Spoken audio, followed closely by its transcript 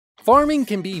Farming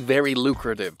can be very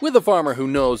lucrative with a farmer who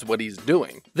knows what he's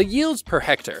doing. The yields per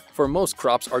hectare for most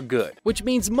crops are good, which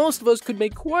means most of us could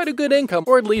make quite a good income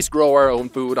or at least grow our own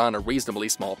food on a reasonably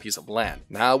small piece of land.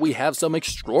 Now we have some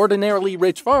extraordinarily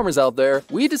rich farmers out there,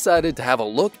 we decided to have a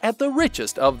look at the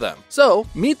richest of them. So,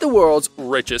 meet the world's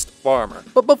richest farmer.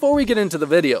 But before we get into the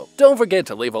video, don't forget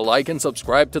to leave a like and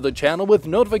subscribe to the channel with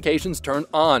notifications turned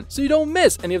on so you don't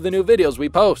miss any of the new videos we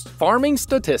post. Farming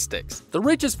statistics. The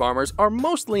richest farmers are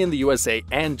mostly in the USA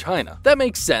and China. That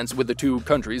makes sense with the two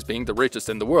countries being the richest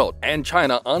in the world, and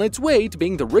China on its way to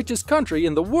being the richest country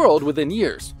in the world within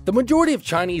years. The majority of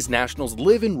Chinese nationals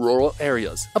live in rural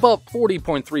areas, about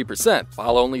 40.3%,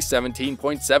 while only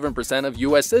 17.7% of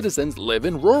US citizens live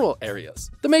in rural areas.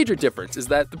 The major difference is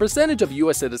that the percentage of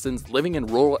US citizens living in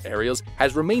rural areas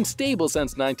has remained stable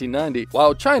since 1990,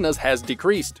 while China's has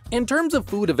decreased. In terms of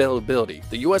food availability,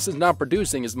 the US is not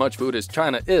producing as much food as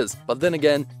China is, but then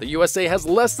again, the USA has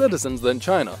less citizens than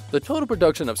China. The total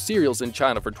production of cereals in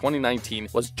China for 2019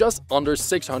 was just under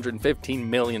 615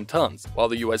 million tons, while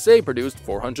the USA produced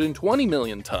 420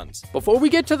 million tons. Before we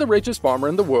get to the richest farmer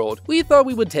in the world, we thought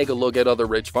we would take a look at other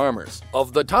rich farmers.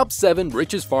 Of the top 7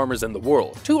 richest farmers in the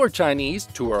world, 2 are Chinese,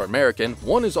 2 are American,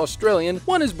 1 is Australian,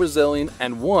 1 is Brazilian,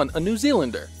 and 1 a New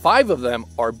Zealander. 5 of them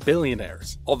are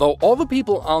billionaires. Although all the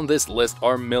people on this list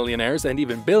are millionaires and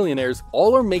even billionaires,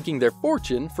 all are making their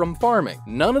fortune from farming.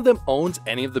 None of them owns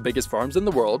any of the biggest farms in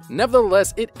the world.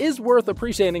 Nevertheless, it is worth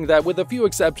appreciating that with a few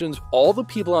exceptions, all the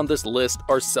people on this list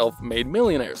are self-made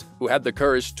millionaires who had the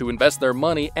courage to invest their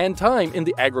money and time in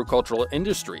the agricultural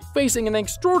industry, facing an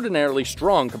extraordinarily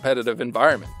strong competitive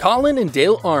environment. Colin and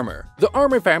Dale Armer. The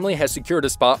Armer family has secured a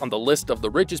spot on the list of the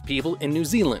richest people in New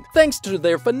Zealand thanks to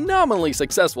their phenomenally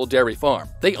successful dairy farm.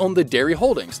 They own the Dairy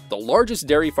Holdings, the largest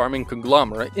dairy farming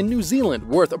conglomerate in New Zealand,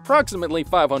 worth approximately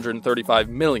 $535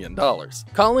 million.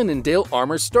 Colin and Dale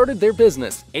Armer started their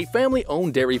business, a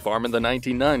family-owned dairy farm, in the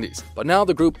 1990s, but now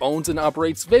the group owns and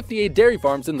operates 58 dairy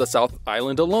farms in the South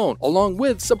Island alone, along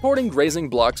with supporting grazing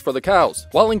blocks for the cows.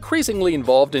 While increasingly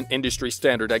involved in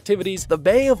industry-standard activities, the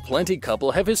Bay of Plenty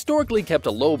couple have historically kept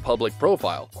a low public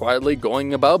profile, quietly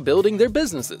going about building their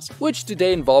businesses, which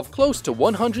today involve close to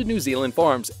 100 New Zealand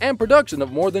farms and production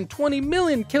of more than 20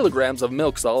 million kilograms of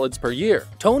milk solids per year.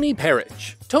 Tony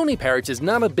Parrish. Tony Parrish is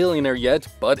not a billionaire yet,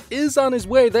 but is on his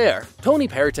way there. Tony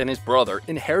Parrish and his brother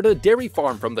inherited a dairy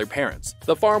farm from their parents.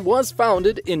 The farm was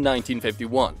founded in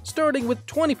 1951, starting with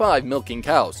 25 milking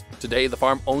cows. Today, the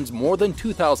farm owns more than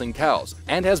 2,000 cows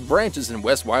and has branches in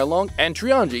West Wyalong and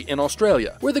Triangi in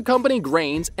Australia, where the company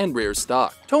grains and rears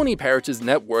stock. Tony Parrish's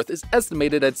net worth is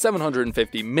estimated at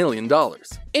 $750 million.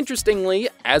 Interestingly,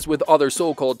 as with other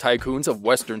so-called tycoons of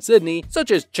Western Sydney,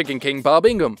 such as Chicken King Bob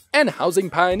Ingham and housing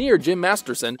pioneer Jim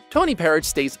Masterson, Tony Parrish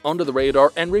stays under the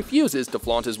radar and refuses to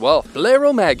flaunt his wealth.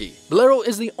 Blairo Maggi. Blairo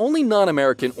is the only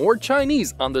non-American or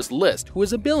Chinese on this list who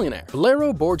is a billionaire.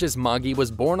 Blairo Borges Maggi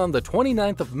was born on the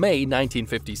 29th of May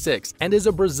 1956 and is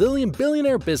a Brazilian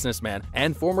billionaire businessman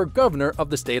and former governor of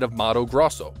the state of Mato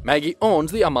Grosso. Maggi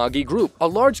owns the Amaggi Group, a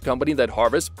large company that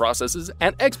harvests, processes,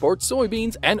 and exports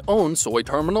soybeans and owns soy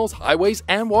terminals, highways,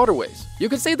 and waterways. You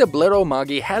could say that Blairo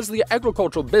Maggi has the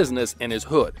agricultural business in his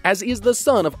hood, as he is the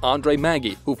son of Andre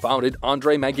Maggi, who founded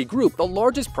Andre Maggi Group, the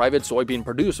largest private soybean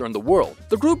producer in the world.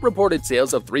 The group reported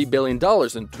sales of $3 billion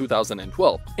in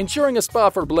 2012, ensuring a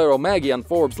spot for Blairo Maggi on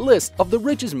Forbes' list of the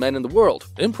richest men in the world.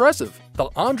 Impressive. The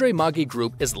Andre Maggi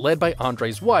Group is led by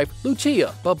Andre's wife,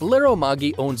 Lucia, but Blairo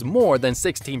Maggi owns more than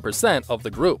 16% of the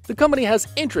group. The company has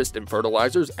interest in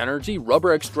fertilizers, energy,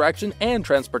 rubber extraction, and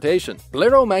transportation.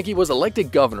 Blairo Maggi was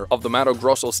elected governor of the Mato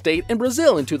Grosso state in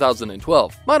Brazil in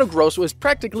 2012. Mato Grosso is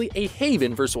practically a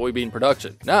haven for soybean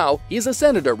production. Now, he is a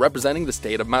senator representing the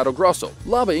state of Mato Grosso,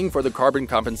 lobbying for the carbon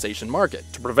compensation market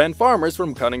to prevent farmers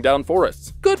from cutting down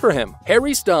forests. Good for him.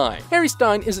 Harry Stein. Harry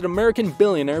Stein is an American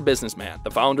billionaire businessman,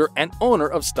 the founder and owner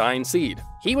of Stein Seed.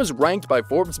 He was ranked by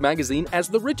Forbes magazine as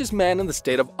the richest man in the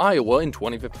state of Iowa in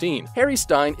 2015. Harry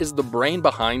Stein is the brain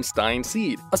behind Stein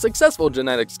Seed, a successful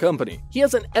genetics company. He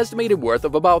has an estimated worth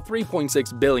of about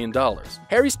 $3.6 billion.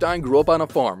 Harry Stein grew up on a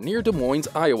farm near Des Moines,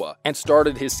 Iowa, and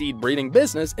started his seed breeding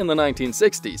business in the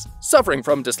 1960s. Suffering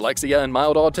from dyslexia and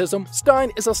mild autism,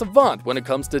 Stein is a savant when it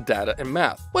comes to data and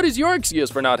math. What is your excuse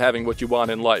for not having what you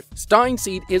want in in life. Stein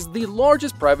Seed is the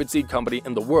largest private seed company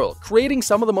in the world, creating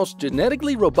some of the most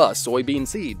genetically robust soybean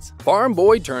seeds. Farm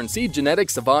boy turned seed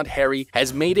genetics savant Harry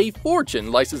has made a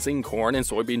fortune licensing corn and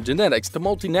soybean genetics to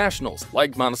multinationals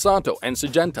like Monsanto and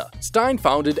Syngenta. Stein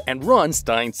founded and runs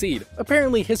Stein Seed.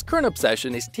 Apparently, his current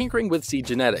obsession is tinkering with seed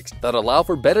genetics that allow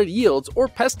for better yields or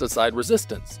pesticide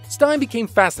resistance. Stein became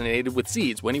fascinated with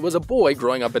seeds when he was a boy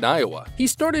growing up in Iowa. He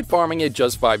started farming at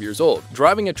just 5 years old,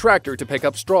 driving a tractor to pick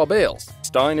up straw bales.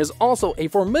 Stein is also a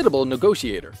formidable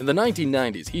negotiator. In the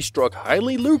 1990s, he struck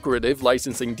highly lucrative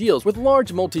licensing deals with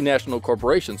large multinational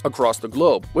corporations across the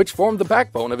globe, which formed the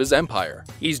backbone of his empire.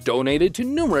 He's donated to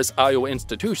numerous Iowa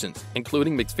institutions,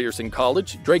 including McPherson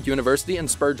College, Drake University, and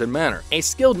Spurgeon Manor, a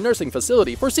skilled nursing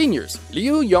facility for seniors.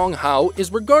 Liu Yonghao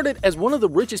is regarded as one of the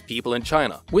richest people in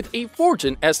China, with a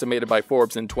fortune estimated by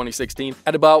Forbes in 2016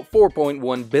 at about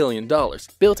 $4.1 billion,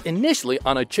 built initially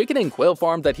on a chicken and quail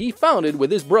farm that he founded with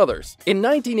his brothers. In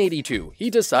 1982, he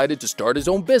decided to start his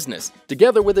own business,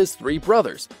 together with his 3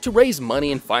 brothers. To raise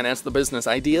money and finance the business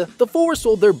idea, the 4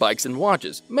 sold their bikes and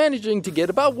watches, managing to get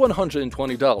about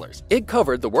 $120. It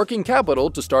covered the working capital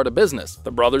to start a business.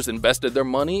 The brothers invested their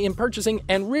money in purchasing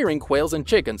and rearing quails and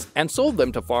chickens, and sold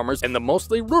them to farmers in the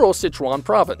mostly rural Sichuan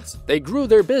province. They grew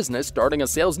their business, starting a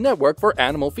sales network for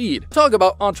animal feed. Talk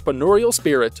about entrepreneurial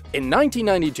spirit. In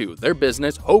 1992, their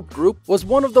business, Hope Group, was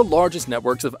one of the largest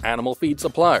networks of animal feed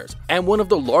suppliers, and one of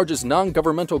the largest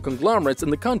non-governmental conglomerates in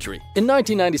the country. In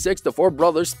 1996, the 4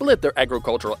 brothers split their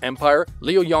agricultural empire.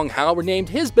 Liu Yonghao renamed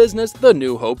his business the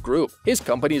New Hope Group. His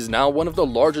company is now one of the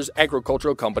largest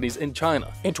agricultural companies in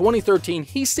China. In 2013,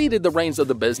 he ceded the reins of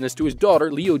the business to his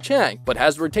daughter Liu Chang, but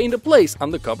has retained a place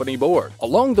on the company board.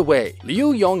 Along the way,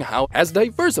 Liu Yonghao has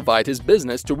diversified his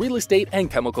business to real estate and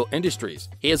chemical industries.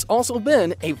 He has also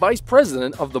been a vice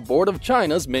president of the board of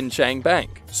China's Minshang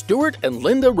Bank. Stuart and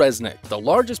Linda Resnick, the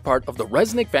largest part of the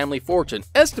Resnick family fortune,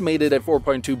 estimated at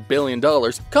 $4.2 billion,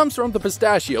 comes from the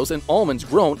pistachios and almonds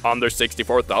grown on their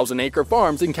 64,000-acre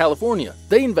farms in California.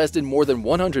 They invested more than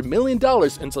 $100 million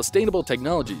in sustainable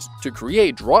technologies to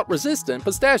create drought-resistant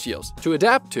pistachios to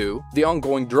adapt to the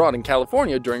ongoing drought in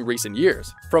California during recent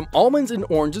years. From almonds and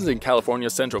oranges in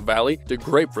California's Central Valley to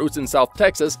grapefruits in South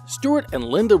Texas, Stuart and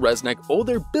Linda Resnick owe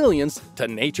their billions to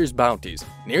nature's bounties.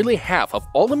 Nearly half of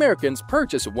all Americans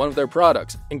purchase one of their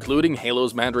products, including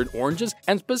Halo's Mandarin oranges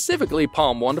and specifically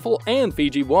Palm Wonderful and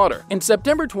Fiji water. In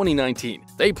September 2019,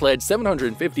 they pledged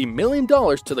 $750 million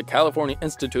to the California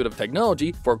Institute of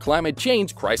Technology for climate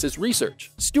change crisis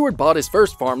research. Stuart bought his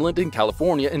first farmland in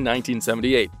California in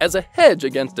 1978 as a hedge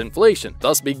against inflation,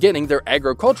 thus beginning their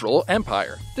agricultural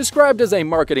empire. Described as a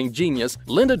marketing genius,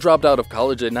 Linda dropped out of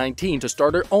college at 19 to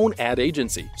start her own ad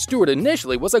agency. Stuart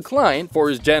initially was a client for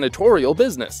his janitorial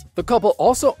business. The couple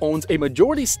also owns a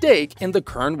majority stake in the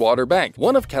Kern Water Bank,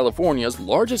 one of California's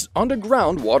largest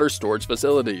underground water storage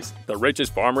facilities. The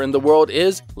richest farmer in the world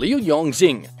is Liu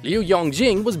Yongjing. Liu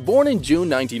Yongjing was born in June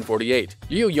 1948.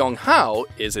 Liu Yonghao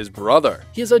is his brother.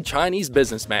 He is a Chinese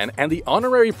businessman and the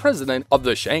honorary president of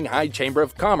the Shanghai Chamber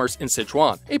of Commerce in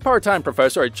Sichuan, a part-time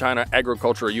professor at China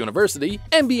Agricultural University,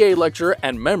 MBA lecturer,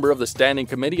 and member of the Standing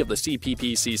Committee of the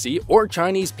CPPCC, or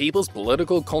Chinese People's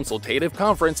Political Consultative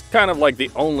Conference, kind of like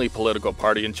the only political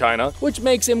party in China, which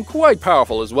makes him quite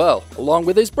powerful as well. Along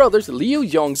with his brothers, Liu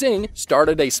Yongxing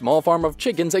started a small farm of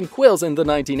chickens and quails in the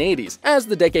 1980s. As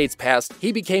the decades passed,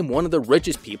 he became one of the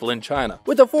richest people in China,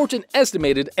 with a fortune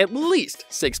estimated at least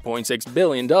 $6.6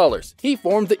 billion. He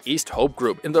formed the East Hope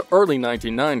Group in the early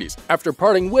 1990s, after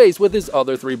parting ways with his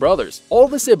other 3 brothers. All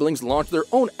the siblings launched their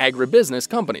own agribusiness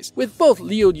companies, with both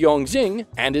Liu Yongxing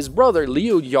and his brother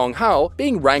Liu Yonghao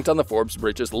being ranked on the Forbes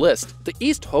Richest list. The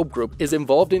East Hope Group is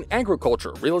involved in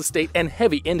agriculture, real estate, and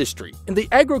heavy industry. In the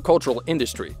agricultural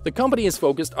industry, the company is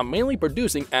focused on mainly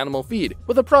producing animal feed,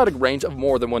 with a product range of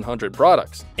more than 100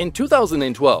 products. In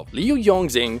 2012, Liu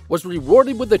Yongxing was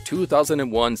rewarded with the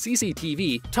 2001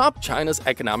 CCTV Top China's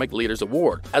Economic Leaders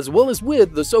Award, as well as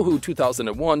with the Sohu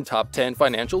 2001 Top 10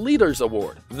 Financial Leaders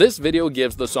Award. This video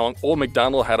gives the song Old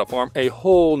MacDonald Had a Farm a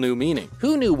whole new meaning.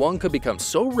 Who knew one could become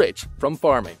so rich from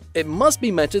farming? It must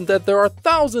be mentioned that there are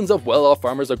thousands of well-off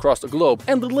farmers across the globe,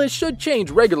 and the list should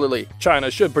change regularly. China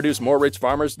should produce more rich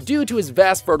farmers due to its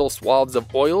vast fertile swaths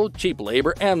of oil, cheap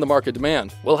labor, and the market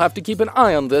demand. We'll have to keep an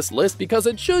eye on this list because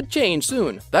it should change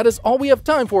soon. That is all we have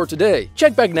time for today.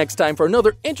 Check back next time for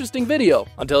another interesting video.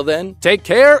 Until then, take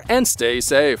care and stay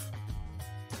safe.